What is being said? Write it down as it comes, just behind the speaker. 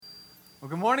Well,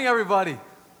 good morning, everybody.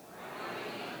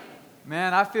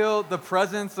 Man, I feel the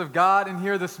presence of God in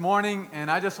here this morning, and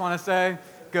I just want to say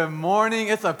good morning.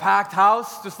 It's a packed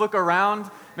house. Just look around.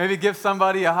 Maybe give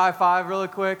somebody a high five really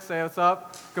quick. Say what's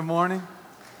up. Good morning.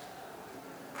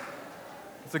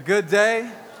 It's a good day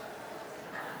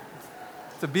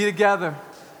to be together.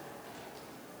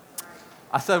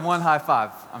 I said one high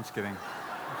five. I'm just kidding.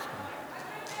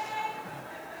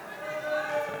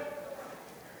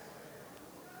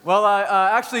 Well,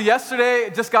 actually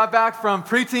yesterday, just got back from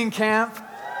preteen camp,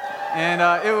 and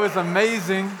it was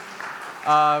amazing.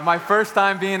 My first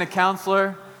time being a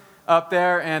counselor up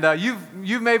there, and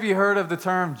you've maybe heard of the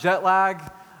term jet lag.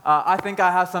 I think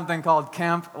I have something called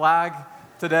camp lag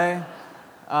today.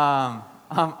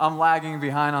 I'm lagging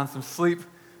behind on some sleep,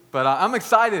 but I'm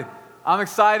excited.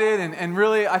 And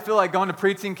really, I feel like going to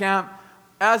preteen camp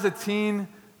as a teen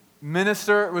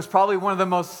minister was probably one of the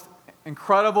most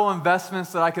incredible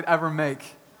investments that I could ever make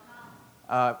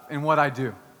in what I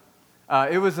do.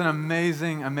 It was an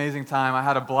amazing, amazing time. I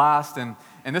had a blast, and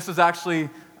this was actually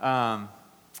right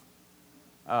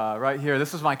here.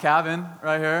 This was my cabin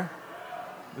right here.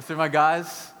 These are my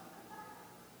guys.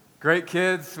 Great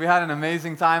kids. We had an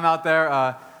amazing time out there.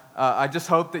 I just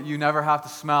hope that you never have to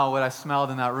smell what I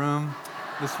smelled in that room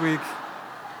this week.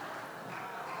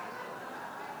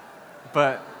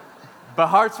 But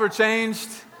hearts were changed,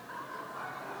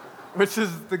 which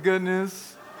is the good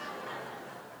news.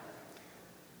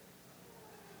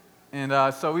 And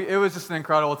it was just an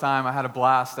incredible time. I had a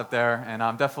blast up there, and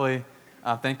I'm definitely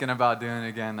thinking about doing it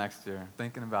again next year.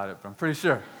 Thinking about it, but I'm pretty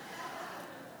sure.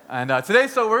 And today,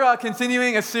 we're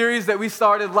continuing a series that we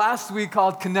started last week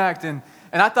called Connect. And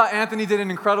I thought Anthony did an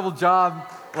incredible job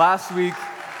last week.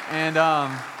 And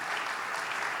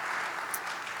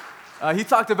he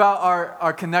talked about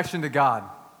our connection to God.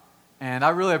 And I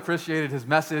really appreciated his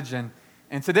message. And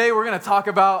today we're going to talk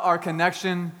about our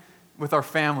connection with our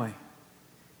family.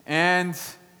 And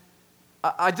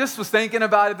I just was thinking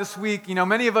about it this week. You know,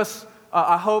 many of us,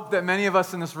 I hope that many of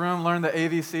us in this room learned the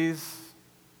ABCs.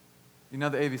 You know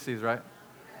the ABCs, right?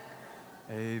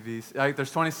 ABC.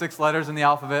 There's 26 letters in the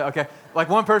alphabet. Okay, like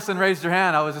one person raised their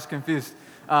hand. I was just confused.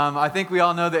 I think we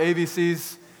all know the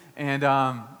ABCs.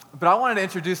 But I wanted to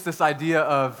introduce this idea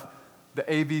of the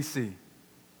ABC.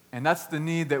 And that's the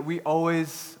need that we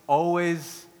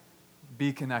always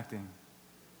be connecting.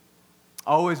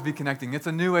 Always be connecting. It's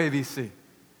a new ABC.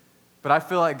 But I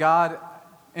feel like God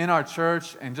in our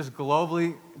church and just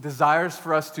globally desires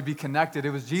for us to be connected. It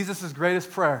was Jesus'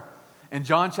 greatest prayer. In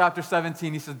John chapter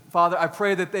 17, he said, Father, I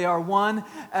pray that they are one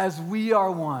as we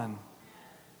are one,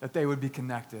 that they would be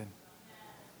connected.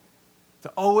 To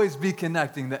always be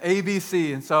connecting, the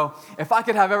ABC. And so if I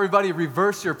could have everybody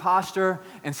reverse your posture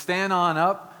and stand on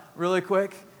up really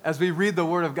quick as we read the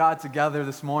Word of God together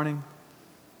this morning.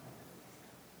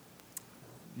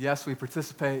 Yes, we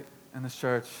participate in this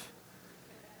church.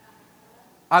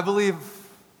 I believe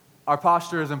our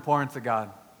posture is important to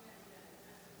God.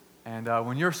 And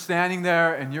when you're standing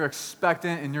there and you're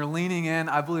expectant and you're leaning in,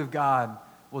 I believe God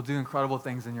will do incredible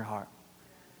things in your heart.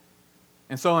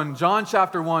 And so in John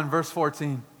chapter 1, verse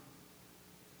 14,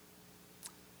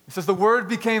 it says, the Word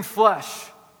became flesh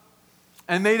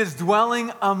and made his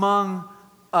dwelling among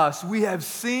us. We have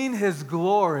seen his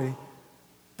glory.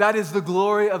 That is the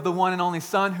glory of the one and only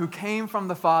Son who came from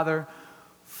the Father,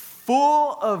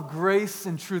 full of grace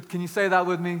and truth. Can you say that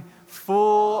with me?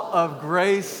 Full of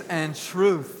grace and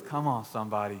truth. Come on,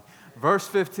 somebody. Verse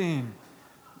 15,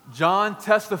 John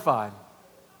testified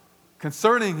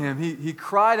concerning him. He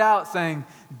cried out saying,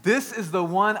 this is the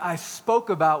one I spoke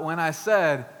about when I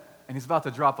said, and he's about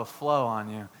to drop a flow on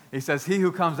you. He says, he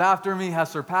who comes after me has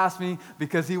surpassed me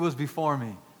because he was before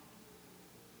me.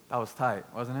 That was tight,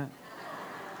 wasn't it?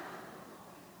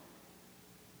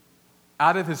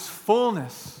 Out of his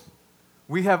fullness,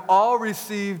 we have all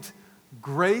received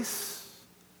grace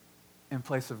in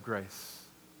place of grace.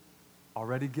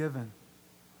 Already given.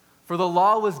 For the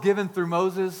law was given through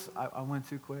Moses. I went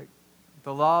too quick.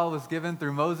 The law was given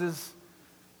through Moses.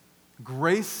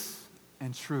 Grace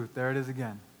and truth. There it is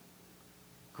again.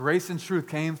 Grace and truth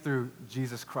came through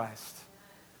Jesus Christ.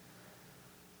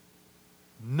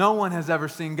 No one has ever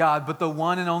seen God but the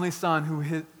one and only Son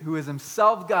who is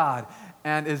himself God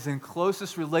and is in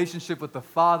closest relationship with the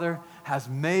Father has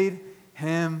made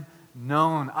him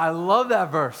known. I love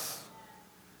that verse.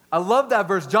 I love that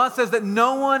verse. John says that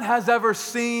no one has ever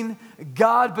seen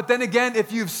God, but then again,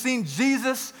 if you've seen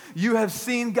Jesus, you have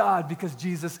seen God because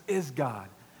Jesus is God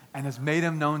and has made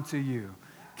him known to you.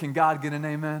 Can God get an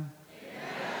amen?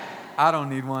 I don't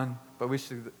need one, but we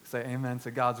should say amen to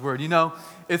God's word. You know,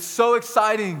 it's so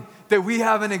exciting that we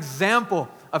have an example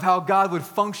of how God would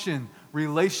function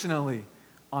relationally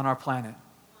on our planet.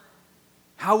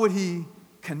 How would he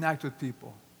connect with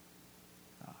people?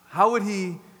 How would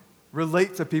he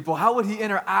relate to people? How would he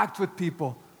interact with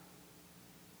people?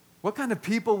 What kind of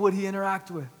people would he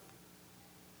interact with?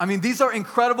 I mean, these are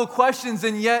incredible questions,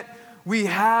 and yet we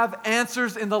have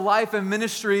answers in the life and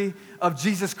ministry of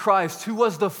Jesus Christ, who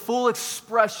was the full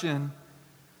expression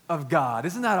of God.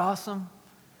 Isn't that awesome?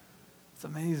 It's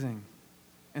amazing.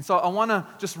 And so I want to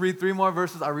just read 3 more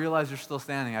verses. I realize you're still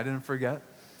standing. I didn't forget.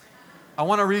 I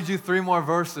want to read you 3 more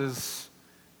verses,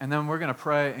 and then we're going to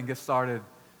pray and get started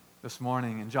this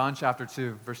morning. In John chapter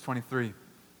 2, verse 23, it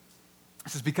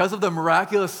says, because of the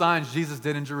miraculous signs Jesus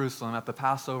did in Jerusalem at the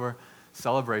Passover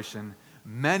celebration,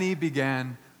 many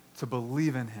began to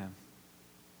believe in him.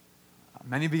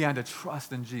 Many began to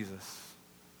trust in Jesus.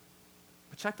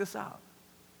 But check this out.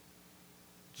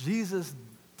 Jesus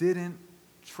didn't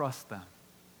trust them.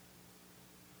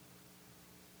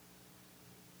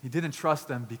 He didn't trust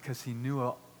them because he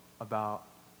knew about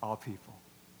all people.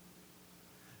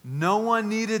 No one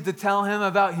needed to tell him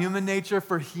about human nature,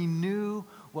 for he knew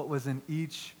what was in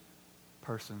each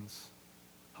person's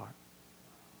heart.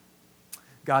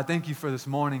 God, thank you for this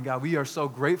morning. God, we are so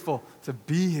grateful to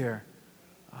be here.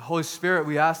 Holy Spirit,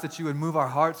 we ask that you would move our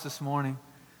hearts this morning.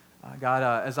 God,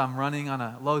 as I'm running on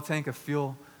a low tank of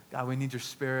fuel, God, we need your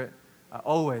Spirit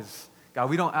always. God,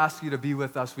 we don't ask you to be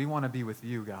with us. We want to be with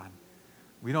you, God.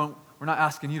 We're not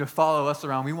asking you to follow us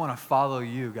around. We want to follow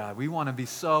you, God. We want to be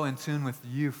so in tune with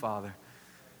you, Father.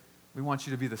 We want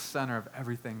you to be the center of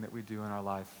everything that we do in our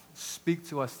life. Speak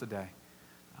to us today.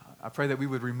 I pray that we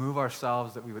would remove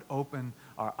ourselves, that we would open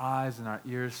our eyes and our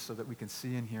ears so that we can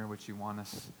see and hear what you want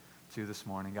us to this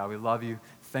morning. God, we love you.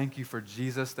 Thank you for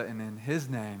Jesus, that in his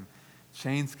name,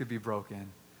 chains could be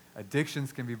broken,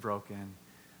 addictions can be broken,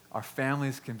 our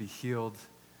families can be healed.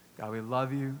 God, we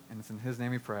love you, and it's in his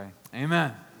name we pray.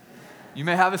 Amen. You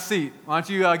may have a seat. Why don't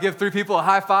you give 3 people a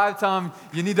high five? Tell them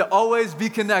you need to always be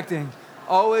connecting.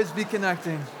 Always be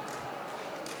connecting.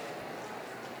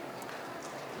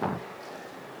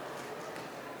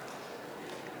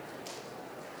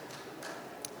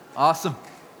 Awesome.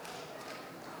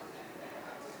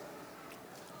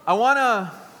 I want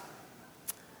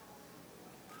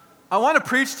to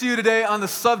preach to you today on the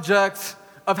subject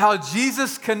of how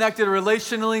Jesus connected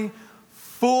relationally,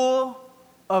 full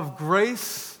of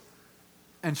grace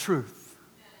and truth.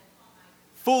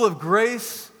 Full of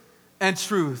grace and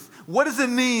truth. What does it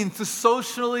mean to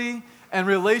socially and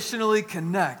relationally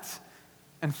connect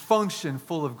and function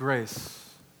full of grace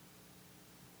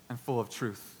and full of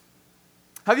truth?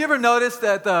 Have you ever noticed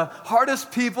that the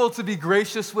hardest people to be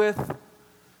gracious with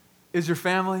is your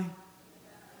family?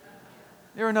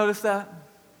 You ever noticed that?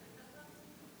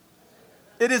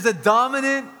 It is a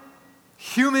dominant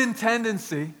human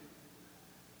tendency,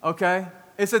 okay?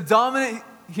 It's a dominant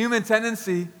human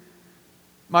tendency,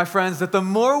 my friends, that the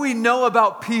more we know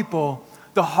about people,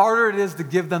 the harder it is to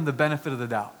give them the benefit of the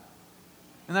doubt.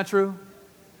 Isn't that true?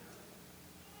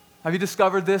 Have you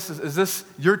discovered this? Is this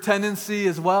your tendency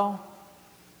as well?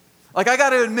 Like, I got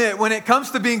to admit, when it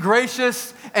comes to being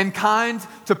gracious and kind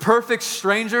to perfect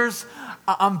strangers,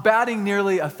 I'm batting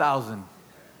nearly 1,000.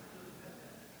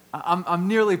 I'm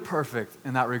nearly perfect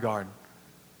in that regard.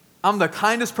 I'm the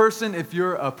kindest person if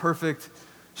you're a perfect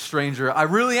stranger. I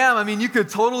really am. I mean, you could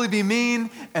totally be mean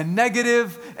and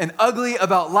negative and ugly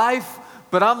about life,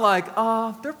 but I'm like,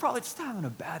 they're probably just having a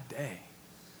bad day.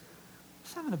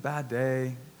 Just having a bad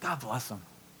day. God bless them.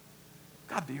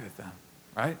 God be with them,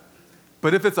 right?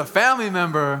 But if it's a family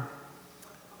member,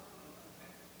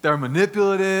 they're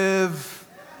manipulative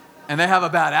and they have a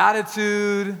bad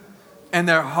attitude and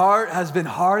their heart has been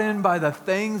hardened by the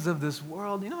things of this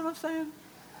world. You know what I'm saying?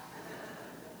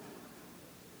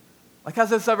 Like,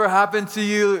 has this ever happened to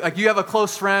you? Like, you have a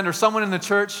close friend or someone in the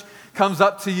church comes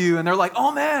up to you and they're like,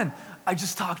 oh man, I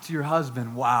just talked to your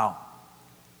husband. Wow.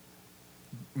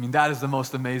 I mean, that is the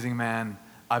most amazing man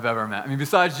I've ever met. I mean,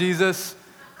 besides Jesus,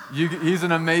 he's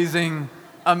an amazing,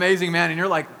 amazing man. And you're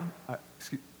like,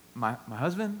 excuse, my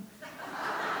husband?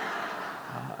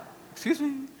 Excuse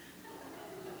me?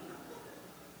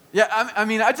 Yeah, I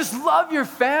mean, I just love your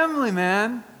family,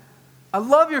 man. I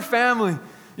love your family.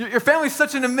 Your family is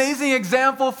such an amazing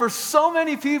example for so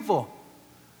many people.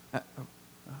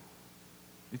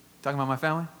 You talking about my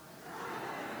family?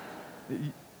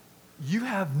 You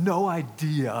have no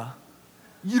idea.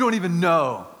 You don't even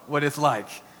know what it's like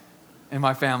in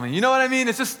my family. You know what I mean?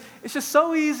 It's just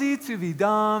so easy to be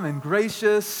dumb and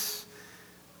gracious.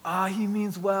 He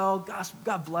means well.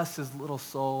 God bless his little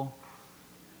soul.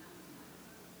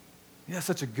 He has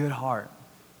such a good heart.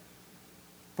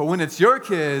 But when it's your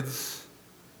kids,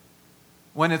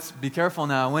 be careful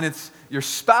now, when it's your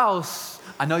spouse,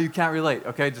 I know you can't relate,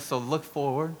 okay? Just so look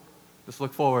forward. Just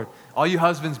look forward. All you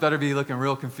husbands better be looking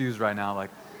real confused right now, like,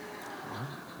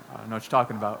 I don't know what you're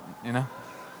talking about, you know?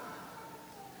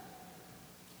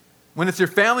 When it's your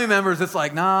family members, it's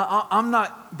like, nah, I'm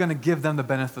not going to give them the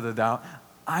benefit of the doubt.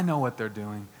 I know what they're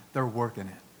doing. They're working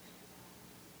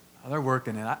it. They're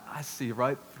working it. I see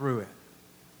right through it.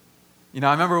 You know,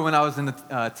 I remember when I was in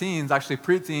the teens, actually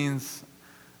preteens,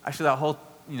 actually that whole,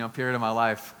 period of my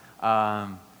life,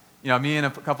 me and a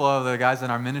couple of the guys in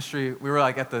our ministry, we were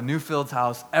like at the Newfields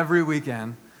house every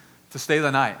weekend to stay the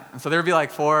night. And so there'd be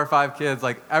like 4 or 5 kids,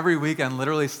 like every weekend,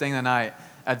 literally staying the night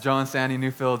at Joe and Sandy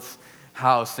Newfield's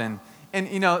house. And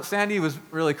Sandy was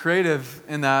really creative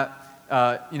in that,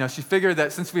 she figured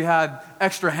that since we had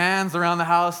extra hands around the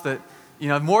house that,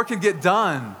 more could get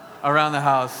done around the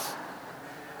house.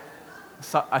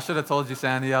 So I should have told you,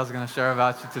 Sandy, I was going to share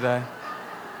about you today.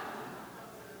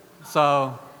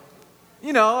 So,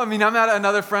 I'm at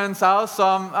another friend's house, so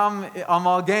I'm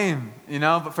all game,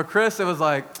 But for Chris, it was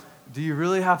like, do you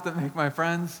really have to make my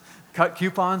friends cut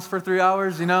coupons for 3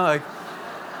 hours, but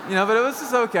it was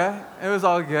just okay. It was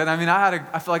all good. I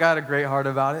feel like I had a great heart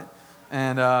about it.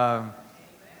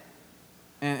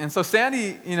 And so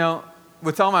Sandy,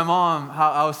 would tell my mom how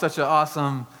I was such an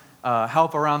awesome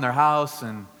help around their house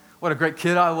and what a great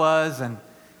kid I was.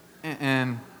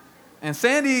 And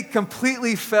Sandy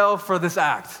completely fell for this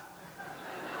act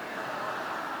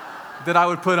that I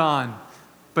would put on.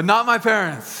 But not my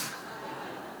parents.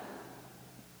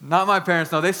 Not my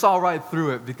parents. No, they saw right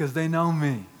through it because they know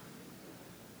me.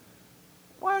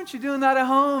 Why aren't you doing that at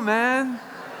home, man?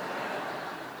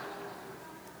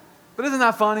 But isn't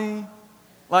that funny?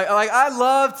 Like I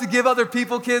love to give other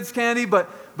people kids candy, but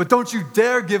don't you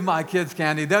dare give my kids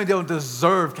candy. They don't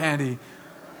deserve candy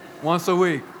once a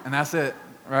week, and that's it,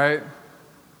 right?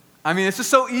 It's just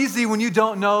so easy when you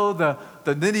don't know the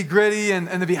nitty-gritty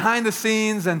and the behind the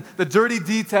scenes and the dirty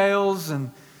details,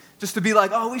 and just to be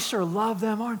like, oh, we sure love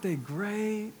them. Aren't they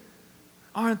great?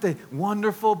 Aren't they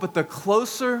wonderful? But the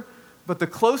closest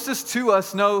to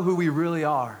us know who we really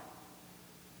are.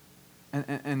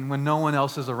 And when no one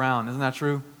else is around. Isn't that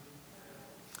true?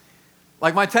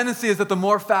 Like my tendency is that the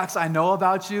more facts I know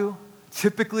about you,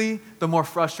 typically the more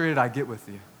frustrated I get with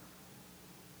you.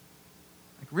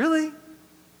 Like, really?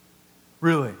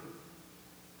 Really?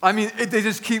 They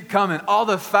just keep coming. All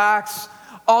the facts,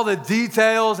 all the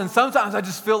details, and sometimes I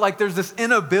just feel like there's this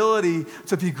inability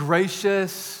to be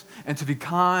gracious and to be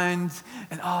kind,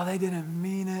 and they didn't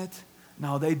mean it.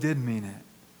 No, they did mean it.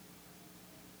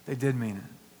 They did mean it.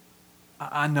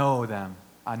 I know them.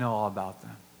 I know all about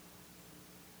them.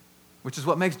 Which is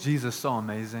what makes Jesus so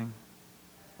amazing,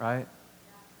 right?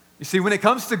 You see, when it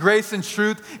comes to grace and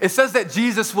truth, it says that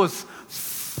Jesus was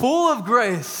full of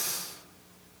grace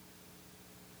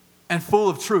and full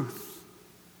of truth.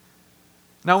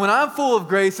 Now, when I'm full of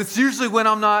grace, it's usually when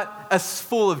I'm not as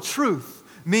full of truth,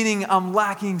 meaning I'm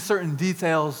lacking certain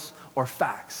details or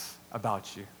facts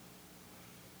about you.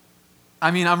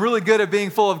 I'm really good at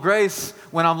being full of grace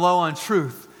when I'm low on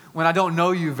truth, when I don't know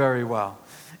you very well.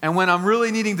 And when I'm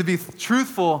really needing to be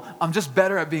truthful, I'm just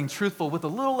better at being truthful with a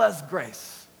little less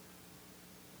grace.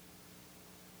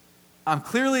 I'm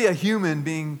clearly a human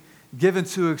being given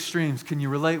to extremes. Can you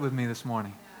relate with me this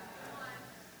morning?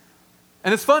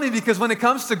 And it's funny because when it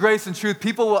comes to grace and truth,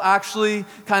 people will actually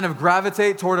kind of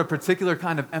gravitate toward a particular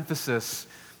kind of emphasis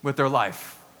with their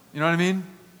life. You know what I mean?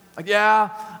 Like, yeah,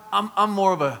 I'm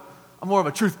more of a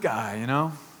truth guy,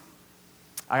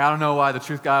 I don't know why the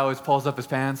truth guy always pulls up his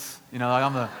pants.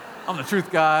 I'm the truth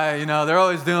guy. They're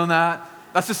always doing that.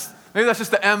 Maybe that's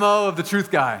just the MO of the truth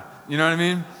guy. You know what I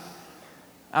mean?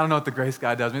 I don't know what the grace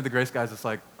guy does. Maybe the grace guy's just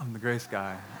like, I'm the grace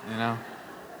guy.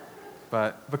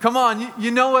 But come on,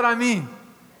 you know what I mean.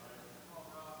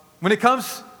 When it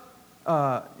comes,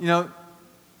 when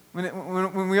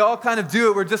we all kind of do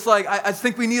it, we're just like, I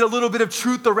think we need a little bit of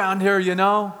truth around here.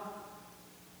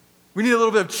 We need a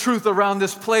little bit of truth around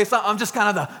this place. I'm just kind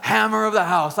of the hammer of the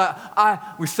house.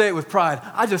 We say it with pride.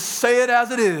 I just say it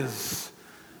as it is.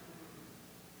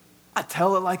 I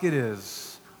tell it like it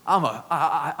is.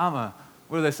 What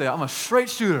do they say? I'm a straight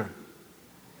shooter.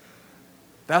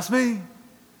 That's me.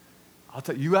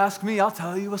 You ask me, I'll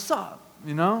tell you what's up,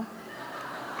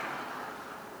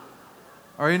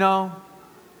 Or, I'm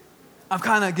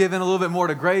kind of giving a little bit more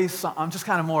to grace. I'm just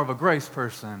kind of more of a grace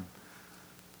person.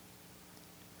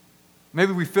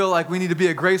 Maybe we feel like we need to be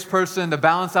a grace person to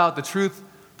balance out the truth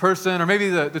person, or maybe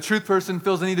the truth person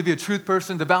feels they need to be a truth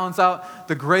person to balance out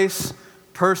the grace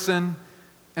person.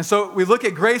 And so we look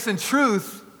at grace and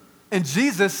truth in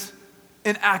Jesus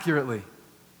inaccurately.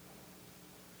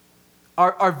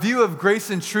 Our view of grace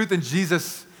and truth in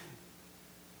Jesus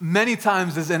many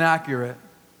times is inaccurate.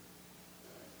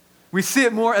 We see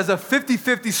it more as a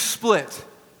 50-50 split.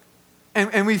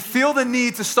 And we feel the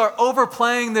need to start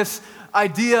overplaying this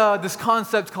idea, this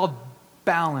concept called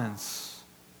balance.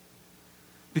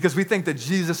 Because we think that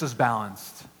Jesus is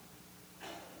balanced.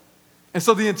 And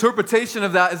so the interpretation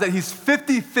of that is that he's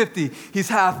 50-50. He's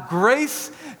half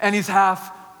grace and he's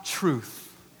half truth.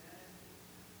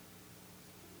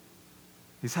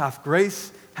 He's half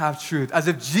grace, half truth. As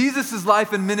if Jesus'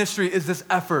 life and ministry is this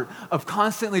effort of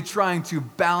constantly trying to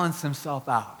balance himself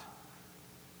out.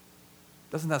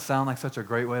 Doesn't that sound like such a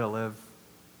great way to live?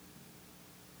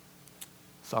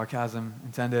 Sarcasm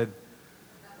intended.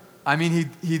 I mean,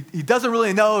 he doesn't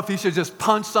really know if he should just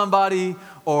punch somebody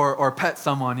or pet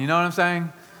someone. You know what I'm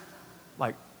saying?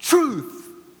 Like, truth,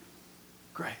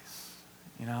 grace,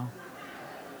 you know?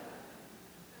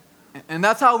 And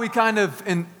that's how we kind of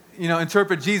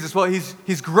interpret Jesus. Well,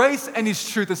 he's grace and he's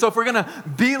truth. And so if we're going to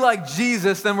be like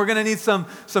Jesus, then we're going to need some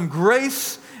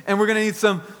grace and we're going to need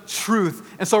some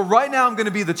truth. And so right now I'm going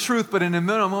to be the truth, but in a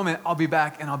moment I'll be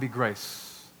back and I'll be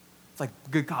grace. It's like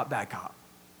good cop, bad cop.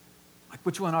 Like,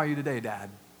 which one are you today, Dad?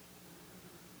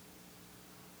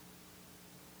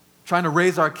 Trying to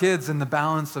raise our kids in the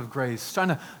balance of grace.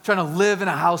 Trying to live in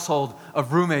a household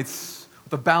of roommates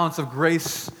with a balance of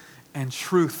grace and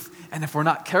truth. And if we're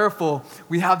not careful,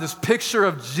 we have this picture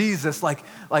of Jesus like,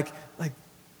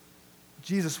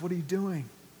 Jesus, what are you doing?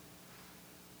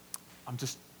 I'm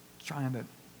just trying to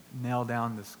nail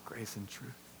down this grace and truth.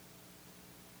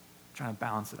 I'm trying to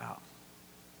balance it out.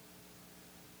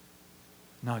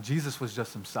 No, Jesus was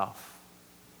just himself.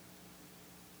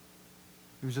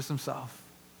 He was just himself.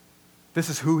 This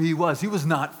is who he was. He was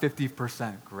not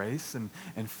 50% grace and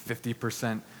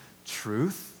 50%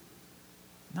 truth.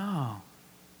 No.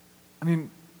 I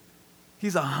mean,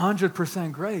 he's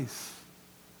 100% grace.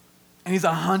 And he's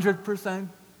 100%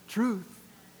 truth.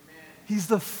 He's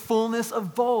the fullness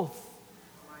of both.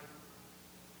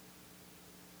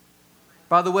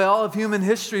 By the way, all of human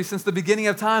history, since the beginning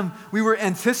of time, we were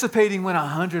anticipating when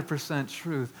 100%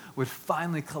 truth would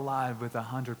finally collide with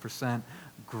 100%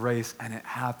 grace, and it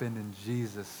happened in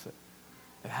Jesus.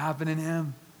 It happened in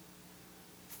him.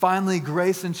 Finally,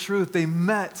 grace and truth, they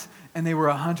met, and they were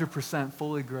 100%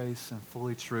 fully grace and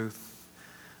fully truth.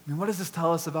 I mean, what does this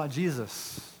tell us about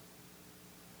Jesus?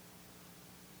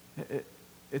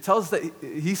 It tells us that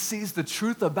he sees the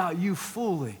truth about you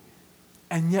fully.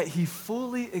 And yet he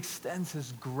fully extends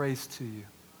his grace to you.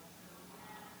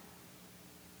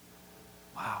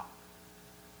 Wow.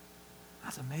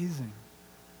 That's amazing.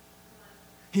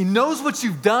 He knows what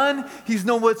you've done. He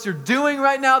knows what you're doing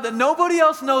right now that nobody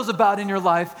else knows about in your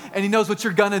life. And he knows what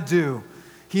you're going to do.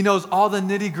 He knows all the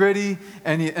nitty gritty.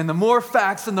 And the more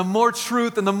facts and the more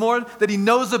truth and the more that he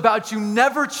knows about you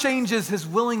never changes his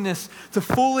willingness to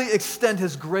fully extend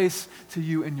his grace to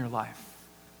you in your life.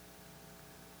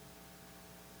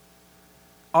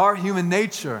 Our human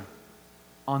nature,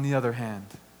 on the other hand,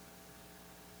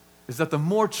 is that the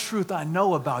more truth I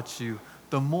know about you,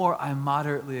 the more I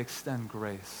moderately extend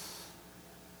grace.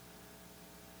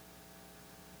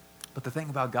 But the thing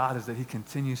about God is that he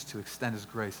continues to extend his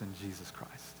grace in Jesus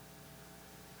Christ.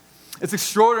 It's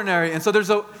extraordinary. And so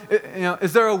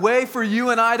is there a way for you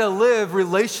and I to live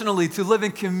relationally, to live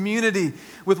in community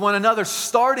with one another,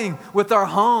 starting with our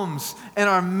homes and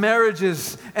our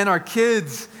marriages and our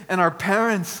kids and our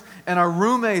parents and our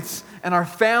roommates and our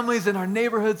families and our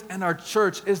neighborhoods and our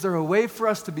church? Is there a way for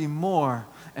us to be more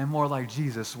and more like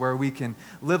Jesus, where we can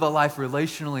live a life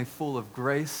relationally full of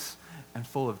grace and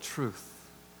full of truth?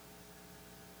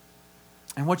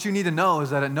 And what you need to know is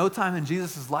that at no time in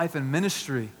Jesus' life and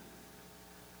ministry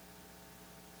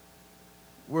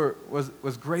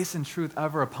was grace and truth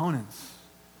ever opponents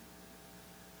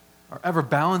or ever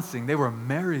balancing. They were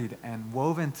married and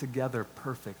woven together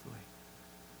perfectly.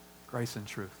 Grace and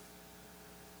truth.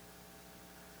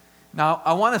 Now,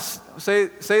 I want to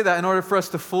say that in order for us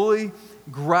to fully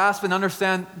grasp and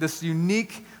understand this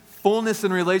unique fullness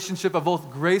and relationship of both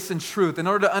grace and truth, in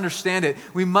order to understand it,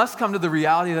 we must come to the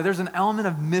reality that there's an element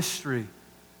of mystery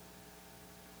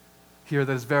here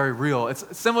that is very real. It's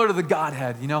similar to the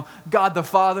Godhead, God the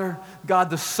Father, God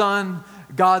the Son,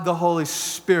 God the Holy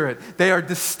Spirit. They are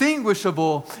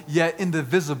distinguishable yet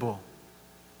indivisible.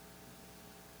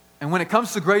 And when it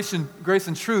comes to grace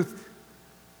and truth,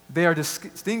 they are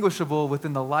distinguishable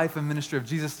within the life and ministry of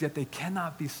Jesus, yet they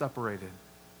cannot be separated.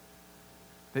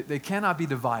 They cannot be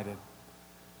divided.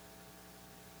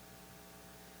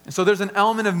 And so there's an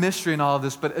element of mystery in all of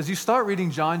this, but as you start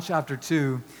reading John chapter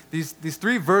 2, these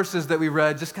three verses that we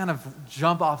read just kind of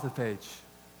jump off the page.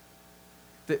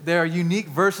 They are unique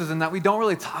verses in that we don't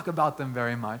really talk about them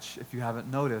very much, if you haven't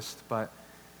noticed. But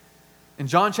in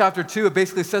John chapter 2, it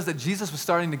basically says that Jesus was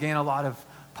starting to gain a lot of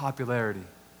popularity.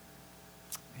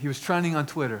 He was trending on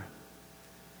Twitter.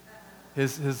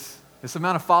 His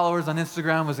amount of followers on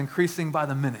Instagram was increasing by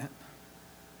the minute.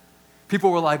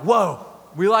 People were like, whoa,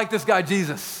 we like this guy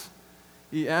Jesus.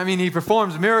 He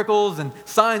performs miracles and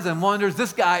signs and wonders.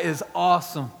 This guy is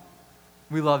awesome.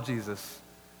 We love Jesus.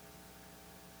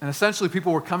 And essentially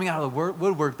people were coming out of the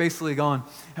woodwork basically going,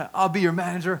 I'll be your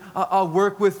manager, I'll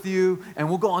work with you, and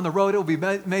we'll go on the road. It'll be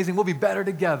amazing. We'll be better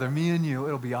together, me and you.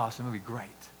 It'll be awesome. It'll be great.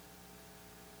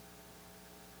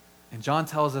 And John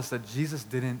tells us that Jesus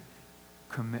didn't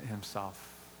commit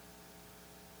himself,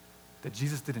 that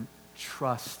Jesus didn't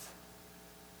trust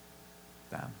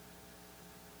them.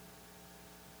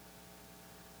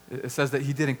 It says that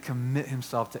he didn't commit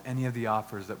himself to any of the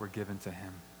offers that were given to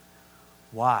him.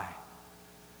 Why?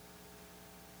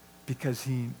 Because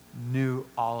he knew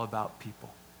all about people.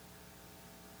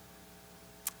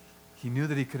 He knew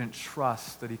that he couldn't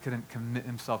trust, that he couldn't commit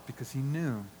himself because he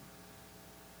knew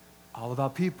all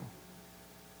about people.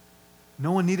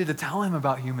 No one needed to tell him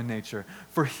about human nature,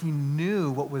 for he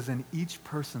knew what was in each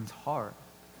person's heart.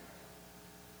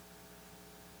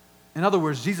 In other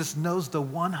words, Jesus knows the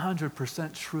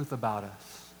 100% truth about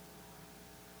us.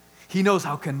 He knows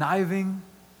how conniving,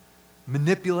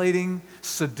 manipulating,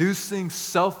 seducing,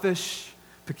 selfish,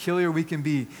 peculiar we can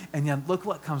be. And yet look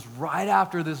what comes right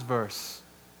after this verse.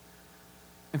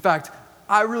 In fact,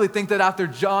 I really think that after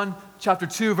John chapter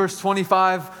 2, verse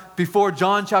 25, before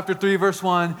John chapter 3, verse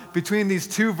 1, between these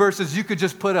two verses, you could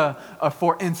just put a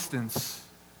for instance.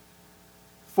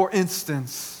 For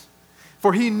instance.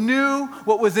 For he knew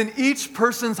what was in each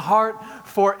person's heart.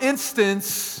 For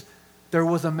instance, there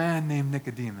was a man named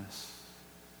Nicodemus.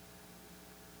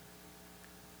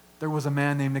 There was a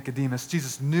man named Nicodemus.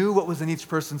 Jesus knew what was in each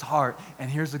person's heart.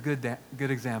 And here's a good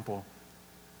example.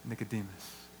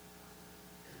 Nicodemus.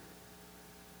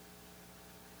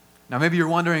 Now maybe you're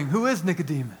wondering, who is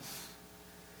Nicodemus?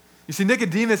 You see,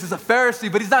 Nicodemus is a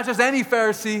Pharisee, but he's not just any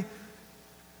Pharisee.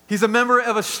 He's a member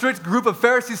of a strict group of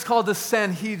Pharisees called the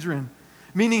Sanhedrin,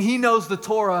 meaning he knows the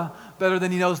Torah better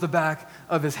than he knows the back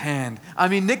of his hand.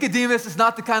 Nicodemus is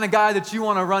not the kind of guy that you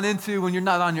want to run into when you're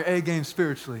not on your A game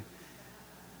spiritually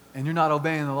and you're not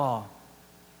obeying the law.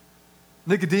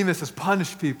 Nicodemus has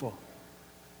punished people.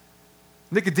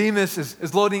 Nicodemus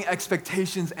is loading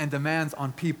expectations and demands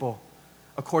on people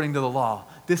according to the law.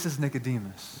 This is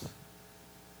Nicodemus.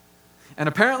 And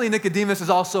apparently Nicodemus is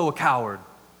also a coward,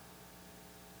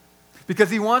 because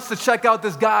he wants to check out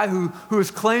this guy who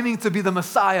is claiming to be the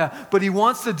Messiah, but he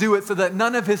wants to do it so that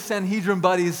none of his Sanhedrin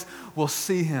buddies will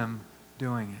see him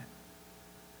doing it.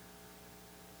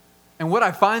 And what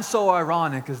I find so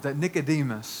ironic is that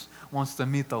Nicodemus wants to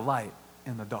meet the light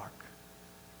in the dark.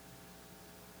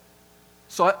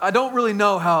 So I don't really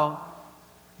know how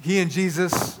he and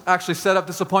Jesus actually set up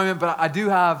this appointment, but I do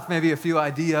have maybe a few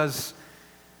ideas.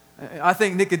 I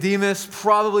think Nicodemus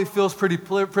probably feels pretty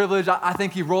privileged. I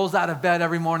think he rolls out of bed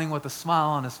every morning with a smile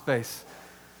on his face.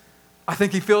 I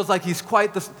think he feels like he has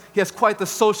quite the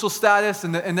social status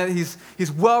and that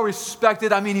he's well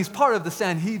respected. He's part of the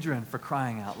Sanhedrin, for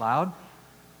crying out loud.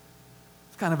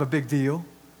 It's kind of a big deal.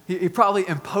 He probably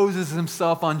imposes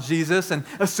himself on Jesus and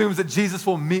assumes that Jesus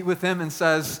will meet with him and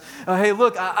says, hey,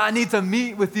 look, I need to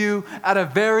meet with you at a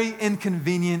very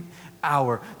inconvenient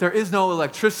hour. There is no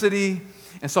electricity,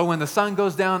 and so when the sun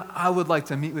goes down, I would like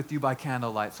to meet with you by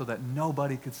candlelight so that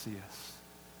nobody could see us.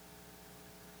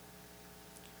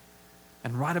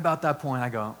 And right about that point, I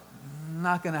go,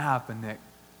 not going to happen, Nick.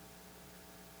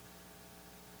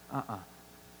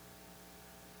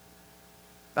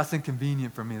 That's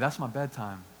inconvenient for me. That's my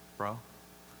bedtime, bro.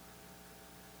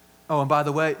 Oh, and by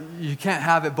the way, you can't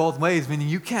have it both ways, meaning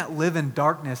you can't live in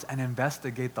darkness and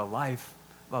investigate the light.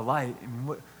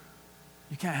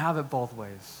 You can't have it both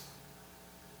ways.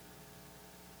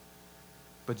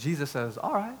 But Jesus says,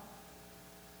 all right,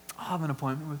 I'll have an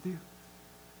appointment with you.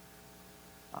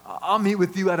 I'll meet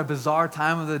with you at a bizarre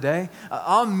time of the day.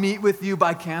 I'll meet with you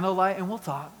by candlelight and we'll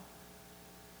talk.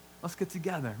 Let's get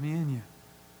together, me and you.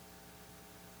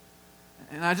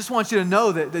 And I just want you to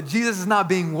know that Jesus is not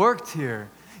being worked here.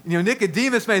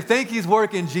 Nicodemus may think he's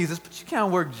working Jesus, but you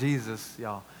can't work Jesus,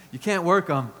 y'all. You can't work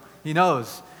him. He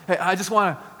knows. Hey, I just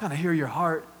want to kind of hear your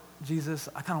heart, Jesus.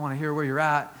 I kind of want to hear where you're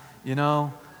at,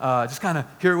 just kind of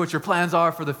hear what your plans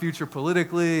are for the future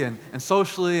politically and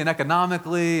socially and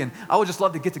economically. And I would just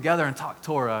love to get together and talk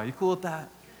Torah. You cool with that?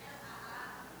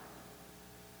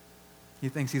 He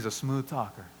thinks he's a smooth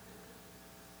talker,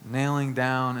 nailing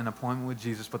down an appointment with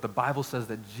Jesus. But the Bible says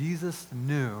that Jesus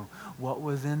knew what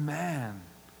was in man.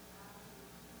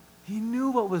 He knew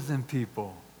what was in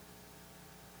people.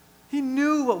 He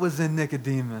knew what was in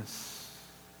Nicodemus.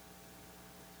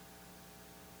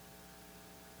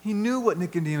 He knew what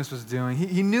Nicodemus was doing.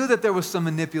 He knew that there was some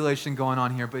manipulation going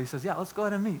on here, but he says, yeah, let's go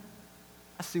ahead and meet.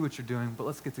 I see what you're doing, but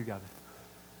let's get together.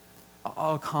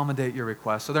 I'll accommodate your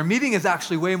request. So their meeting is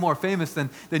actually way more famous than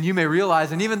you may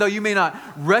realize. And even though you may not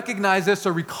recognize this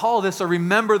or recall this or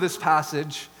remember this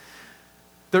passage,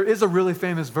 there is a really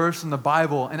famous verse in the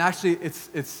Bible. And actually,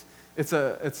 it's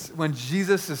when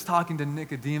Jesus is talking to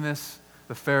Nicodemus,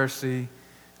 the Pharisee,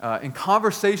 in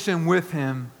conversation with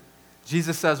him,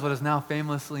 Jesus says what is now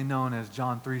famously known as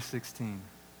John 3:16.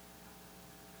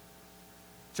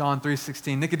 John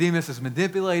 3:16. Nicodemus is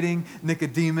manipulating.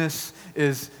 Nicodemus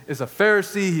is a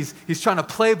Pharisee. He's trying to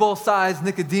play both sides.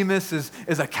 Nicodemus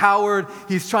is a coward.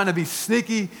 He's trying to be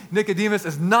sneaky. Nicodemus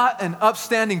is not an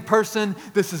upstanding person.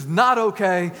 This is not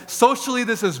okay. Socially,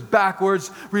 this is backwards.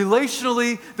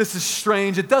 Relationally, this is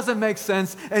strange. It doesn't make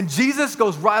sense. And Jesus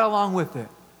goes right along with it.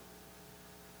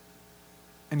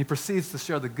 And he proceeds to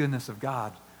share the goodness of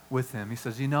God with him. He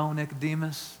says, you know,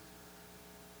 Nicodemus,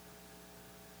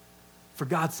 for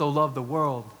God so loved the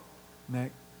world,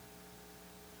 Nick,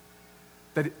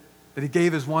 that he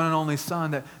gave his one and only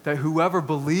Son, that whoever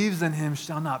believes in him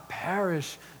shall not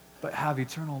perish, but have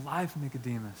eternal life,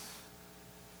 Nicodemus.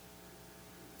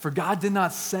 For God did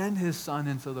not send his Son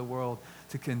into the world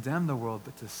to condemn the world,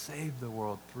 but to save the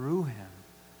world through him.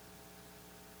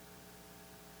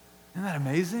 Isn't that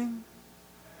amazing?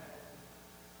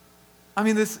 I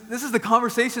mean, this is the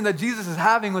conversation that Jesus is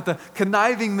having with the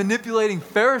conniving, manipulating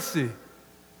Pharisee.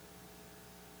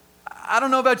 I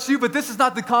don't know about you, but this is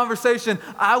not the conversation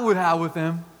I would have with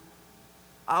him.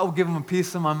 I would give him a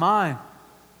piece of my mind.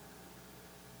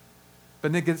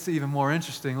 But it gets even more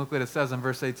interesting. Look what it says in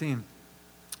verse 18.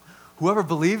 Whoever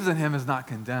believes in him is not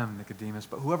condemned, Nicodemus,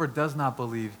 but whoever does not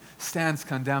believe stands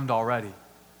condemned already,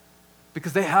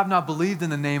 because they have not believed in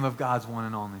the name of God's one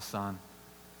and only Son.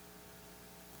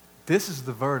 This is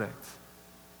the verdict.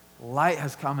 Light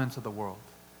has come into the world,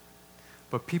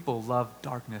 but people love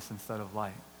darkness instead of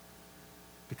light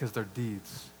because their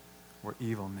deeds were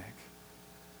evil, Nick.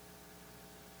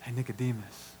 Hey,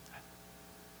 Nicodemus,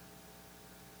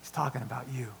 he's talking about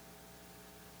you.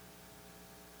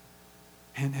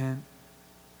 Hint, hint.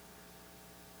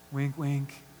 Wink,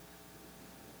 wink.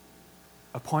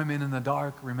 Appointment in the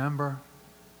dark, remember?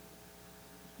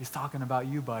 He's talking about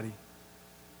you, buddy.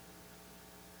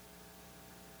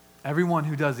 Everyone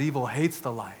who does evil hates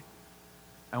the light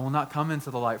and will not come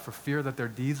into the light for fear that their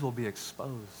deeds will be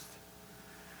exposed.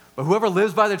 But whoever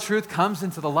lives by the truth comes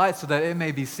into the light so that it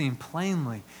may be seen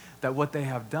plainly that what they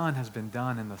have done has been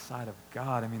done in the sight of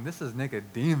God. I mean, this is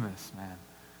Nicodemus, man.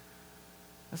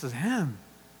 This is him.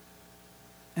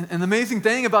 And the amazing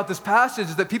thing about this passage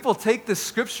is that people take this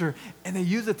scripture and they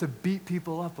use it to beat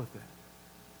people up with it.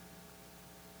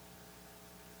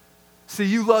 See,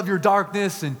 you love your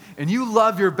darkness and you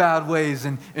love your bad ways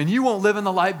and you won't live in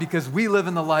the light because we live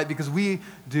in the light because we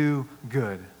do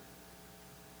good.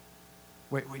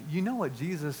 Wait, you know what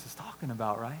Jesus is talking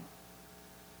about, right?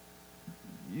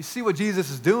 You see what Jesus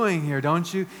is doing here,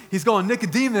 don't you? He's going,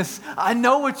 Nicodemus, I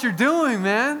know what you're doing,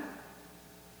 man.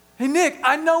 Hey, Nick,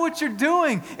 I know what you're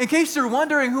doing. In case you're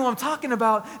wondering who I'm talking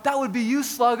about, that would be you,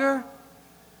 slugger.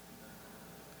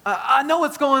 I know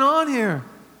what's going on here.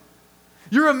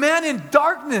 You're a man in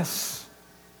darkness.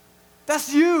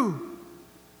 That's you.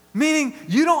 Meaning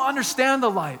you don't understand the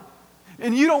light.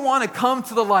 And you don't want to come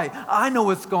to the light. I know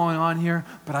what's going on here,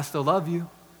 but I still love you.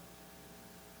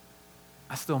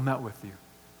 I still met with you.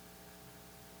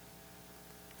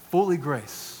 Fully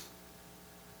grace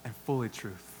and fully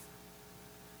truth.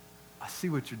 I see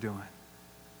what you're doing,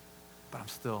 but I'm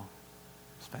still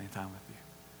spending time with you.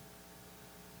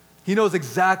 He knows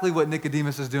exactly what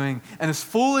Nicodemus is doing and is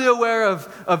fully aware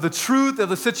of the truth of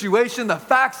the situation, the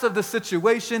facts of the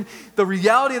situation, the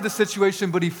reality of the situation,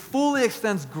 but he fully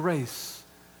extends grace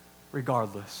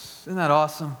regardless. Isn't that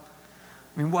awesome?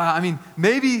 I mean, wow. I mean,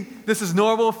 maybe this is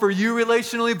normal for you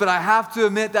relationally, but I have to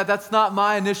admit that that's not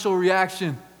my initial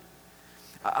reaction.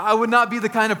 I would not be the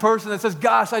kind of person that says,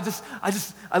 gosh,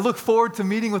 I look forward to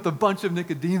meeting with a bunch of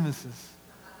Nicodemuses.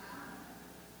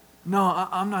 No,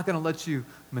 I'm not going to let you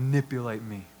manipulate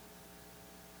me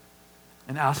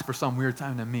and ask for some weird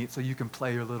time to meet so you can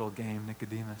play your little game,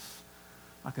 Nicodemus.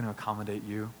 I'm not going to accommodate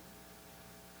you.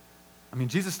 I mean,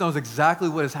 Jesus knows exactly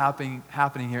what is happening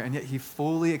here, and yet he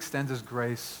fully extends his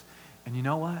grace. And you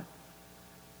know what?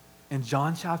 In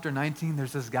John chapter 19,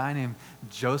 there's this guy named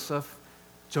Joseph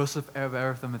Joseph of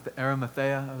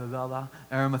Arimathea,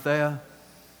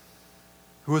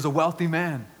 who was a wealthy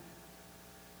man.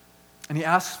 And he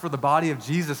asks for the body of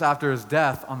Jesus after his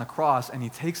death on the cross, and he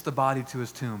takes the body to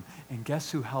his tomb. And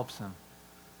guess who helps him?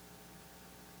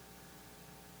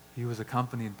 He was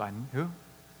accompanied by who?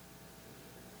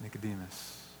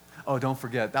 Nicodemus. Oh, don't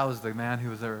forget, that was the man who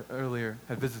was there earlier,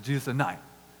 had visited Jesus at night,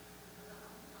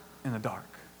 in the dark.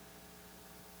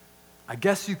 I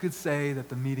guess you could say that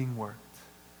the meeting worked.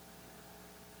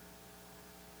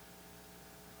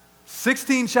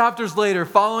 16 chapters later,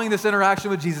 following this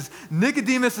interaction with Jesus,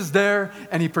 Nicodemus is there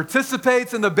and he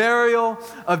participates in the burial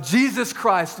of Jesus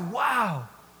Christ. Wow.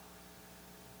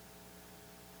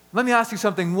 Let me ask you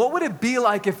something. What would it be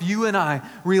like if you and I,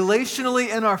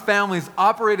 relationally in our families,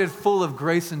 operated full of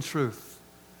grace and truth?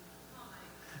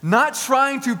 Not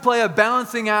trying to play a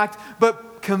balancing act,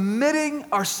 but committing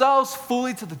ourselves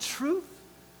fully to the truth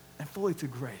and fully to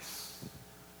grace.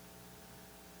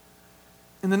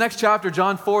 In the next chapter,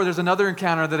 John 4, there's another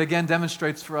encounter that again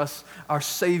demonstrates for us our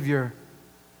Savior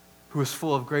who is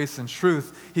full of grace and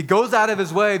truth. He goes out of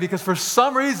his way because for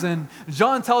some reason,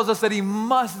 John tells us that he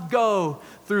must go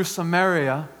through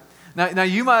Samaria. Now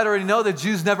you might already know that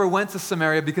Jews never went to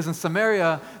Samaria because in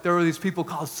Samaria, there were these people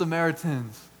called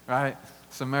Samaritans, right?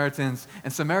 Samaritans.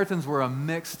 And Samaritans were a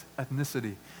mixed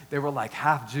ethnicity. They were like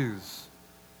half Jews.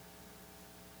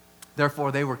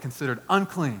 Therefore, they were considered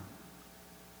unclean.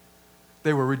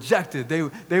 They were rejected.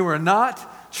 They were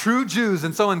not true Jews.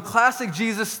 And so in classic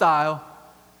Jesus style,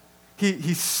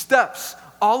 he steps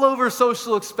all over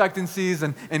social expectancies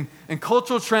and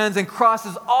cultural trends and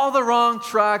crosses all the wrong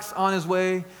tracks on his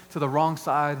way to the wrong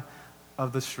side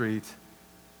of the street.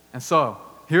 And so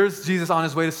here's Jesus on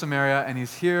his way to Samaria, and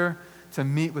he's here to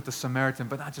meet with the Samaritan,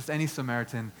 but not just any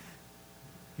Samaritan.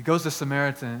 He goes to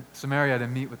Samaria to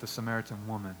meet with the Samaritan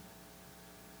woman.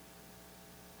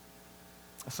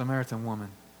 A Samaritan woman.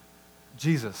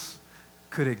 Jesus,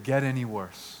 could it get any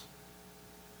worse?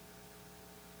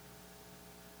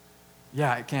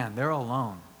 Yeah, it can. They're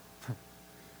alone.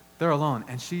 They're alone.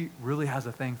 And she really has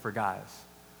a thing for guys.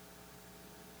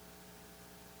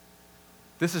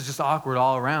 This is just awkward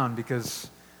all around because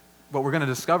what we're going to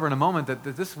discover in a moment that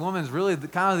this woman is really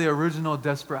kind of the original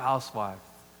Desperate Housewife.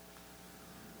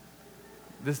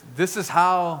 This is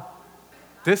how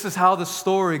the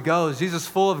story goes. Jesus,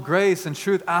 full of grace and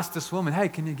truth, asked this woman, hey,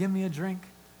 can you give me a drink?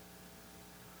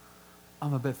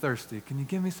 I'm a bit thirsty. Can you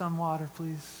give me some water,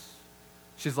 please?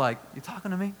 She's like, you talking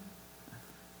to me?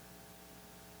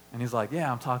 And he's like,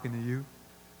 yeah, I'm talking to you.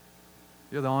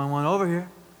 You're the only one over here.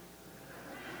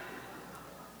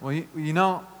 Well, you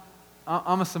know,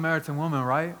 I'm a Samaritan woman,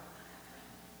 right?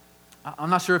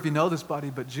 I'm not sure if you know this, buddy,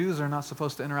 but Jews are not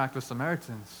supposed to interact with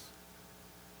Samaritans.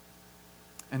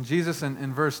 And Jesus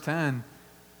in verse 10,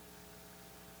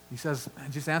 he says,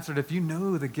 Jesus answered, if you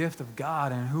knew the gift of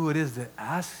God and who it is that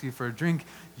asks you for a drink,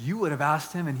 you would have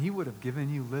asked him and he would have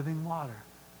given you living water.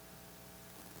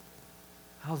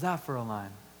 How's that for a line?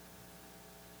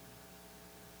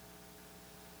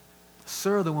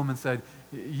 Sir, the woman said,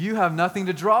 you have nothing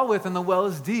to draw with and the well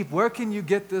is deep. Where can you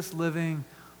get this living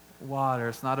water?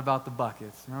 It's not about the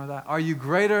buckets. Remember that? Are you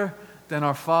greater than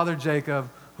our father Jacob,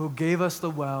 who gave us the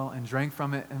well and drank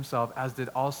from it himself, as did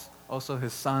also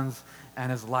his sons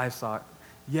and his livestock?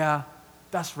 Yeah,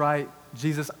 that's right,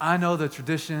 Jesus. I know the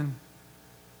tradition.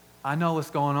 I know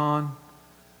what's going on.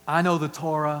 I know the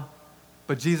Torah.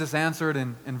 But Jesus answered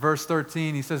in verse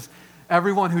 13, he says,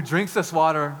 everyone who drinks this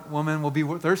water, woman, will be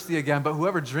thirsty again, but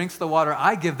whoever drinks the water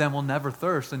I give them will never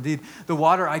thirst. Indeed, the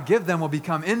water I give them will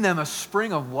become in them a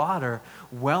spring of water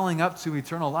welling up to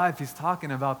eternal life. He's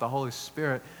talking about the Holy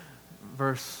Spirit.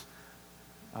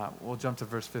 We'll jump to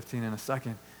verse 15 in a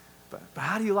second. But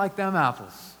how do you like them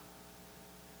apples?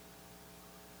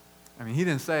 I mean, he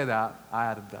didn't say that. I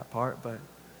added that part. But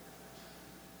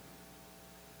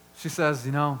she says,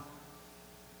 you know,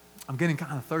 I'm getting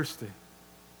kind of thirsty.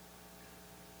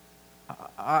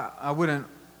 I wouldn't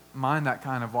mind that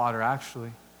kind of water,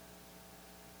 actually.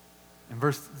 In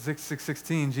verse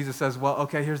 16, Jesus says, well,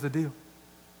 okay, here's the deal.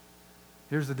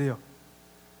 Here's the deal.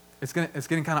 It's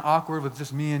getting kind of awkward with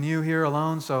just me and you here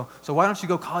alone, so why don't you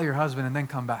go call your husband and then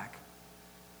come back?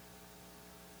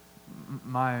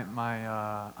 My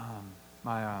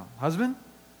husband?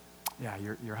 Yeah,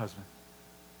 your husband.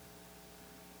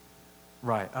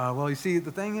 Right. Well, you see,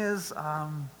 the thing is, I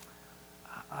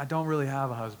don't really have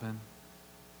a husband.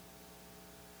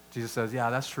 Jesus says, yeah,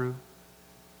 that's true.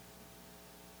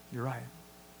 You're right.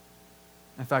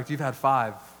 In fact, you've had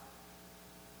 5.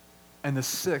 And the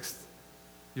 6th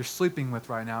you're sleeping with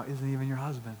right now isn't even your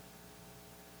husband.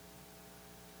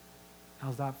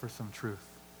 How's that for some truth?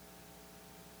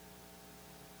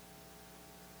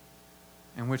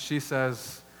 in which she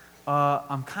says,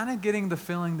 I'm kind of getting the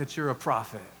feeling that you're a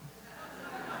prophet.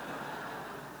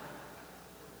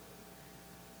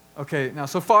 Okay, now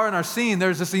so far in our scene,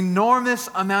 there's this enormous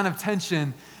amount of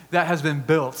tension that has been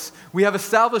built. We have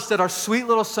established that our sweet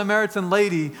little Samaritan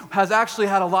lady has actually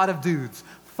had a lot of dudes,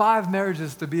 5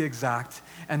 marriages to be exact,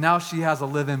 and now she has a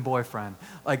live-in boyfriend.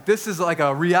 Like, this is like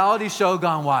a reality show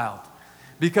gone wild,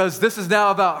 because this is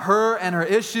now about her and her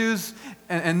issues.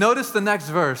 And notice the next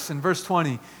verse, in verse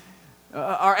 20.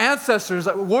 Our ancestors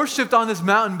worshipped on this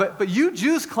mountain, but you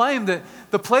Jews claim that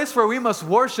the place where we must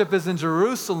worship is in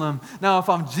Jerusalem. Now, if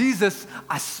I'm Jesus,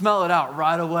 I smell it out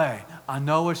right away. I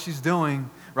know what she's doing,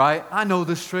 right? I know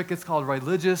this trick. It's called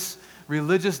religious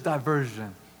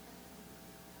diversion.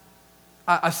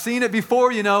 I've seen it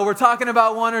before, We're talking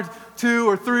about 1 or 2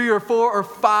 or 3 or 4 or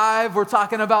 5. We're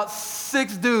talking about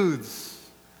 6 dudes.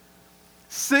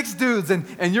 6 dudes,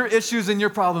 and your issues and your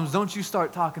problems, don't you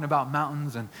start talking about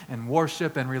mountains and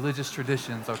worship and religious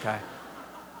traditions, okay?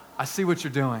 I see what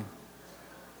you're doing.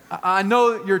 I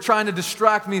know you're trying to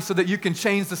distract me so that you can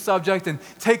change the subject and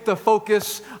take the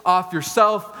focus off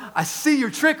yourself. I see your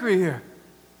trickery here.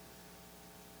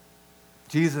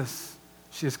 Jesus,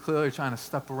 she is clearly trying to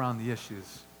step around the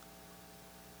issues.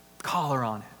 Call her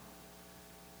on it.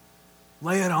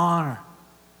 Lay it on her.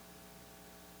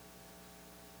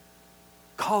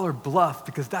 Call her bluff,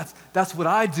 because that's what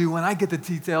I do when I get the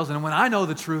details and when I know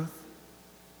the truth.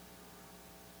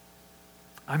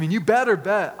 I mean, you better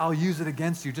bet I'll use it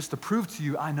against you just to prove to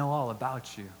you I know all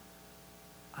about you.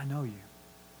 I know you.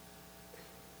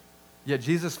 Yet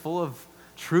Jesus, full of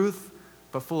truth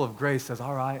but full of grace, says,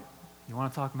 all right, you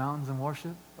want to talk mountains and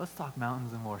worship? Let's talk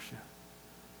mountains and worship.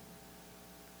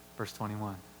 Verse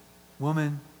 21.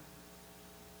 Woman,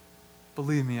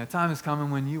 believe me, a time is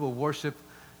coming when you will worship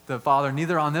the Father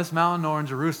neither on this mountain nor in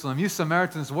Jerusalem. You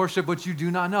Samaritans worship what you do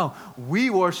not know. We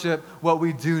worship what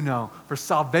we do know, for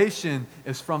salvation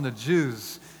is from the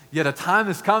Jews. Yet a time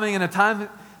is coming, and a time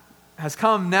has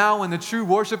come now when the true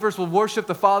worshipers will worship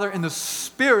the Father in the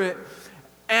Spirit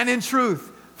and in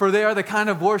truth, for they are the kind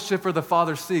of worshiper the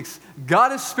Father seeks.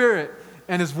 God is Spirit,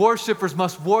 and His worshipers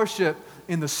must worship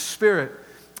in the Spirit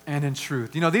and in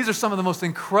truth. These are some of the most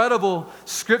incredible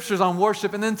scriptures on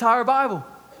worship in the entire Bible.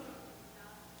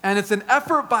 And it's an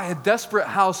effort by a desperate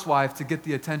housewife to get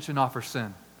the attention off her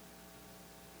sin.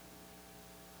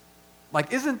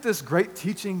 Like, isn't this great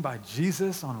teaching by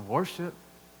Jesus on worship,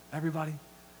 everybody?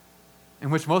 In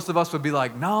which most of us would be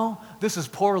like, no, this is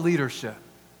poor leadership.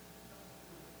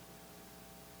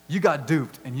 You got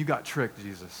duped and you got tricked,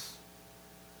 Jesus.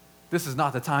 This is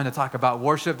not the time to talk about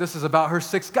worship. This is about her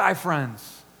 6 guy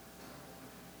friends.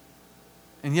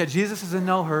 And yet Jesus is in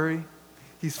no hurry.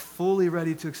 He's fully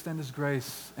ready to extend His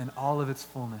grace in all of its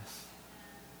fullness.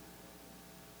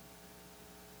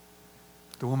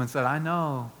 The woman said, I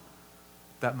know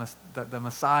that the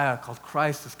Messiah called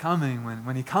Christ is coming.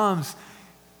 When He comes,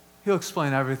 He'll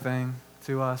explain everything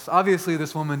to us. Obviously,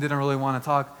 this woman didn't really want to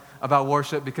talk about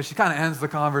worship because she kind of ends the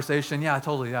conversation. Yeah,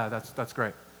 totally. Yeah, that's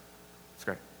great. It's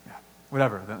great. Yeah,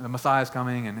 whatever. The Messiah is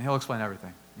coming and He'll explain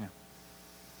everything. Yeah.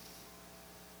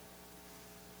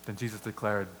 Then Jesus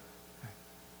declared,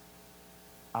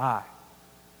 I,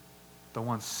 the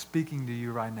one speaking to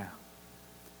you right now,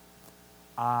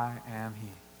 I am He.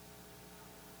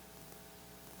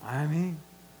 I am He.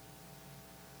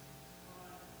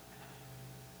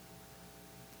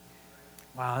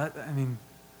 Wow,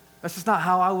 that's just not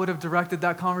how I would have directed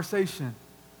that conversation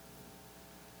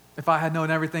if I had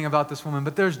known everything about this woman.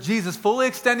 But there's Jesus fully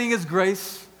extending His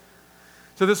grace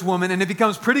to this woman, and it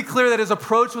becomes pretty clear that His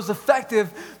approach was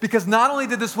effective because not only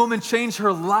did this woman change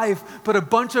her life, but a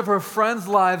bunch of her friends'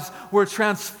 lives were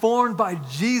transformed by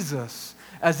Jesus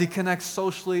as He connects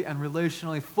socially and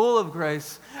relationally, full of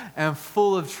grace and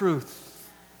full of truth.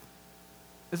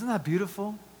 Isn't that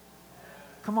beautiful?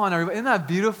 Come on, everybody. Isn't that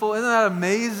beautiful? Isn't that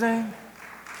amazing?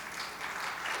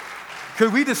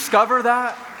 Could we discover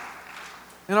that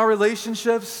in our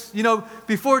relationships?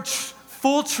 Before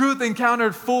full truth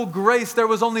encountered full grace, there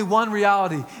was only one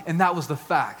reality, and that was the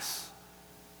facts.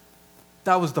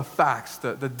 That was the facts,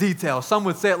 the details. Some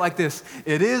would say it like this: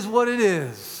 it is what it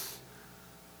is.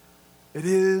 It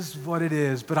is what it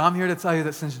is. But I'm here to tell you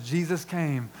that since Jesus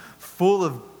came, full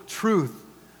of truth,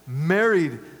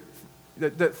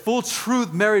 that full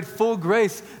truth married full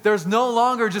grace, there's no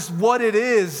longer just what it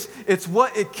is, it's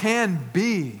what it can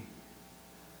be.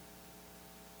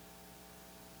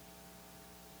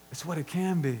 It's what it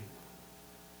can be.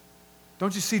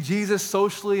 Don't you see Jesus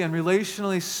socially and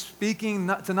relationally speaking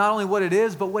to not only what it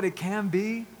is, but what it can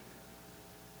be?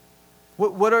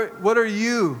 What are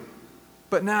you?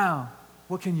 But now,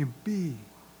 what can you be?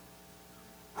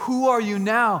 who are you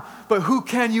now, but who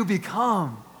can you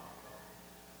become?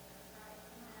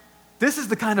 This is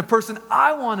the kind of person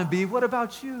I want to be. What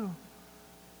about you?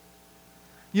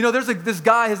 You know, there's this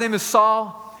guy, his name is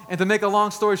Saul, and to make a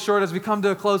long story short, as we come to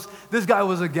a close, this guy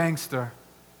was a gangster.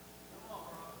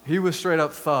 He was straight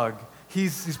up thug.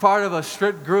 He's part of a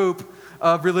strict group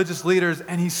of religious leaders,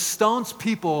 and he stones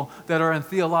people that are in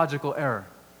theological error.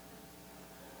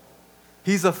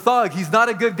 He's a thug. He's not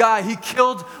a good guy. He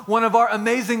killed one of our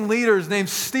amazing leaders named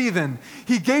Stephen.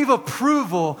 He gave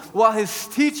approval while his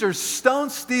teachers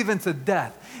stoned Stephen to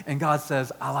death. And God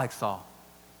says, I like Saul.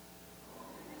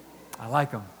 I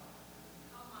like him.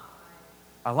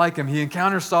 I like him. He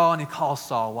encounters Saul and he calls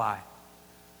Saul. Why?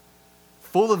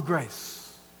 Full of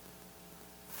grace.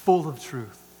 Full of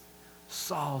truth.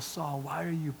 Saul, Saul, why are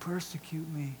you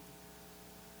persecuting me?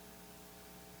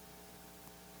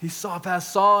 He saw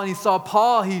past Saul and he saw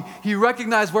Paul. He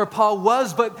recognized where Paul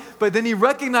was, but then he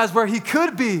recognized where he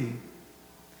could be.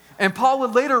 And Paul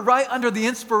would later write under the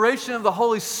inspiration of the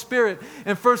Holy Spirit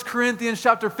in 1 Corinthians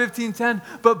chapter 15:10,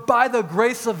 but by the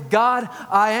grace of God,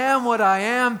 I am what I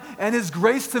am, and his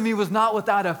grace to me was not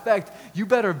without effect. You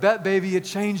better bet, baby, it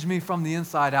changed me from the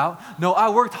inside out. No, I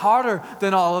worked harder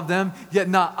than all of them, yet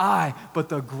not I, but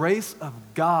the grace of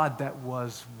God that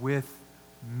was with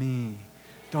me.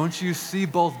 Don't you see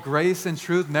both grace and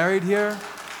truth married here?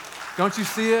 Don't you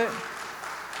see it?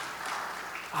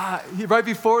 Right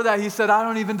before that, he said, I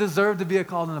don't even deserve to be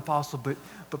called an apostle,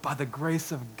 but by the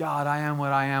grace of God, I am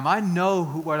what I am. I know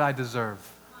what I deserve.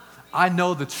 I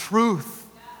know the truth.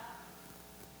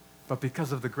 But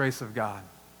because of the grace of God,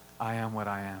 I am what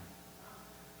I am.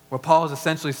 What Paul is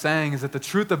essentially saying is that the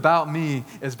truth about me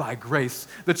is by grace.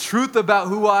 The truth about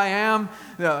who I am,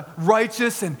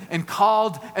 righteous and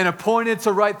called and appointed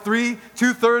to write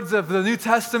 2/3 of the New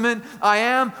Testament. I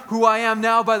am who I am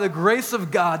now by the grace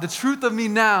of God. The truth of me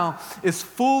now is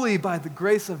fully by the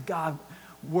grace of God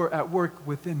at work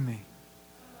within me.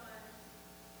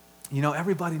 You know,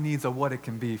 everybody needs a what it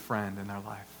can be friend in their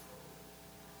life.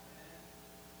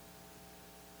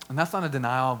 And that's not a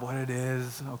denial of what it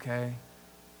is, okay?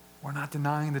 We're not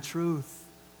denying the truth.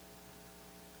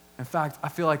 In fact, I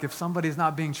feel like if somebody's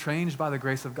not being changed by the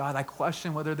grace of God, I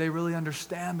question whether they really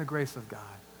understand the grace of God.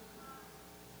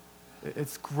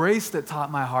 It's grace that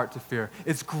taught my heart to fear.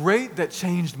 It's grace that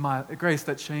changed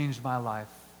my life.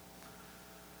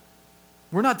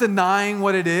 We're not denying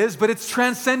what it is, but it's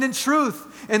transcendent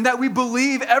truth in that we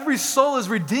believe every soul is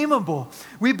redeemable.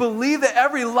 We believe that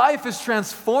every life is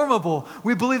transformable.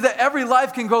 We believe that every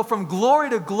life can go from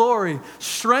glory to glory,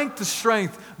 strength to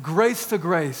strength, grace to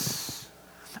grace.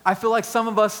 I feel like some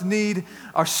of us need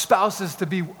our spouses to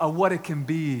be a what it can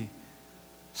be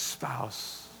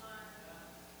spouse.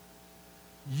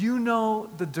 You know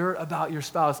the dirt about your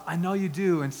spouse. I know you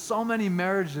do. In so many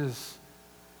marriages,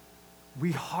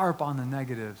 we harp on the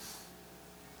negatives.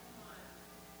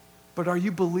 But are you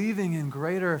believing in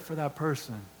greater for that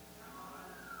person?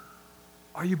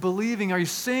 Are you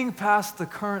seeing past the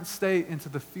current state into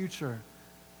the future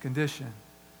condition?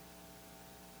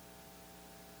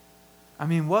 I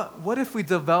mean, what if we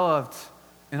developed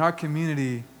in our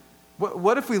community,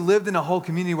 what if we lived in a whole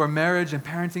community where marriage and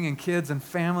parenting and kids and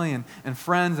family and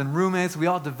friends and roommates, we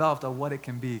all developed a what it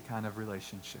can be kind of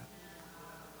relationship?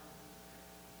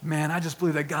 Man, I just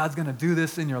believe that God's going to do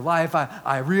this in your life.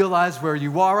 I realize where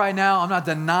you are right now. I'm not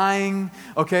denying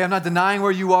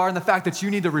where you are and the fact that you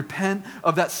need to repent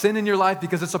of that sin in your life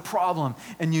because it's a problem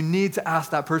and you need to ask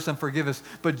that person forgiveness.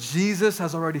 But Jesus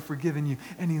has already forgiven you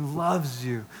and he loves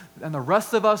you. And the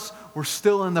rest of us, we're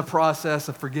still in the process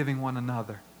of forgiving one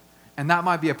another. And that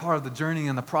might be a part of the journey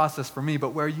and the process for me, but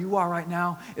where you are right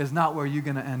now is not where you're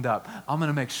going to end up. I'm going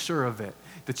to make sure of it,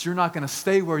 that you're not going to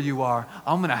stay where you are.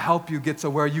 I'm going to help you get to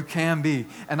where you can be.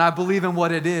 And I believe in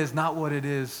what it is, not what it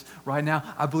is right now.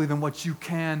 I believe in what you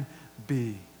can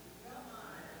be.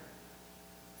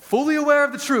 Fully aware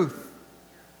of the truth,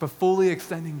 but fully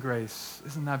extending grace.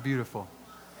 Isn't that beautiful?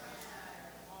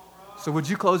 So would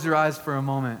you close your eyes for a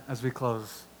moment as we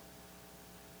close?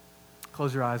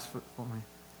 Close your eyes for me.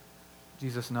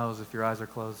 Jesus knows if your eyes are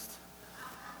closed.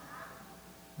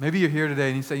 Maybe you're here today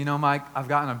and you say, you know, Mike, I've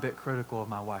gotten a bit critical of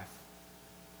my wife.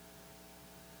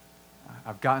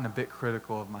 I've gotten a bit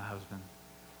critical of my husband.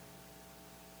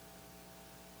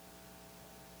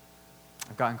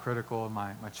 I've gotten critical of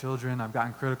my children. I've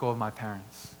gotten critical of my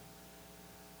parents.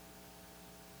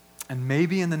 And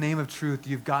maybe in the name of truth,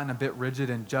 you've gotten a bit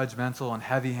rigid and judgmental and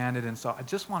heavy-handed. And so I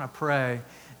just want to pray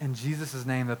in Jesus'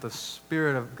 name that the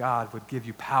Spirit of God would give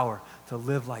you power to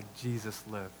live like Jesus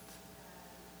lived.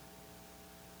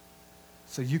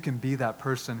 So you can be that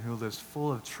person who lives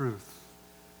full of truth,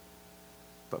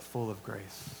 but full of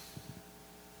grace.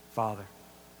 Father,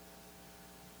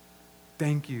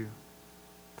 thank you.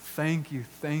 Thank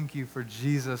you for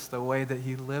Jesus, the way that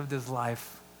he lived his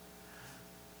life.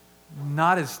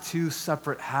 Not as two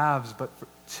separate halves, but for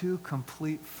two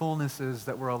complete fullnesses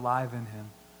that were alive in him.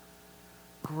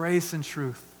 Grace and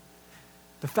truth.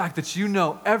 The fact that you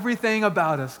know everything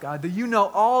about us, God, that you know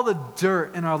all the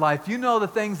dirt in our life. You know the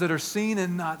things that are seen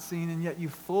and not seen, and yet you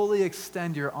fully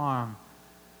extend your arm,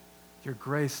 your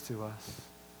grace to us.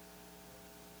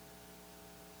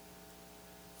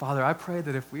 Father, I pray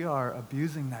that if we are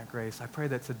abusing that grace, I pray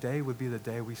that today would be the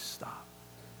day we stop.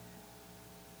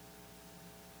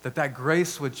 That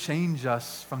grace would change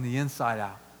us from the inside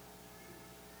out.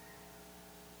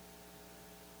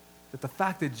 That the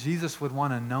fact that Jesus would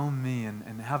want to know me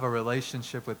and have a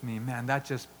relationship with me, man, that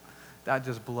just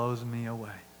blows me away.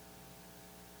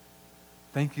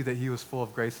 Thank you that he was full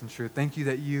of grace and truth. Thank you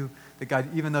that God,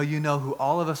 even though you know who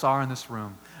all of us are in this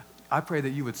room, I pray that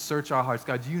you would search our hearts.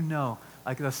 God, you know,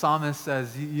 like the psalmist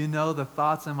says, you know the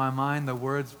thoughts in my mind, the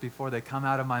words before they come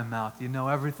out of my mouth. You know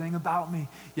everything about me,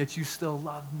 yet you still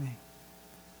love me.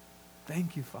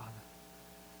 Thank you, Father.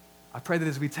 I pray that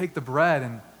as we take the bread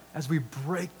and as we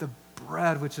break the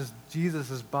bread, which is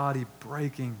Jesus' body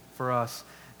breaking for us,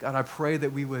 God, I pray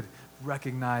that we would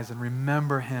recognize and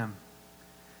remember him.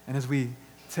 And as we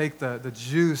take the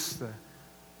juice,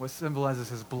 what symbolizes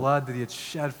his blood that he had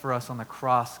shed for us on the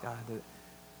cross, God,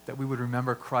 that we would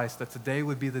remember Christ, that today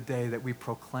would be the day that we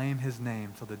proclaim his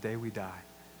name till the day we die.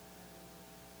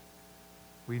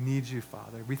 We need you,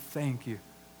 Father. We thank you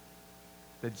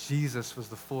that Jesus was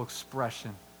the full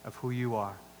expression of who you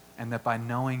are, and that by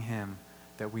knowing him,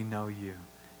 that we know you.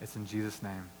 It's in Jesus'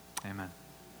 name. Amen.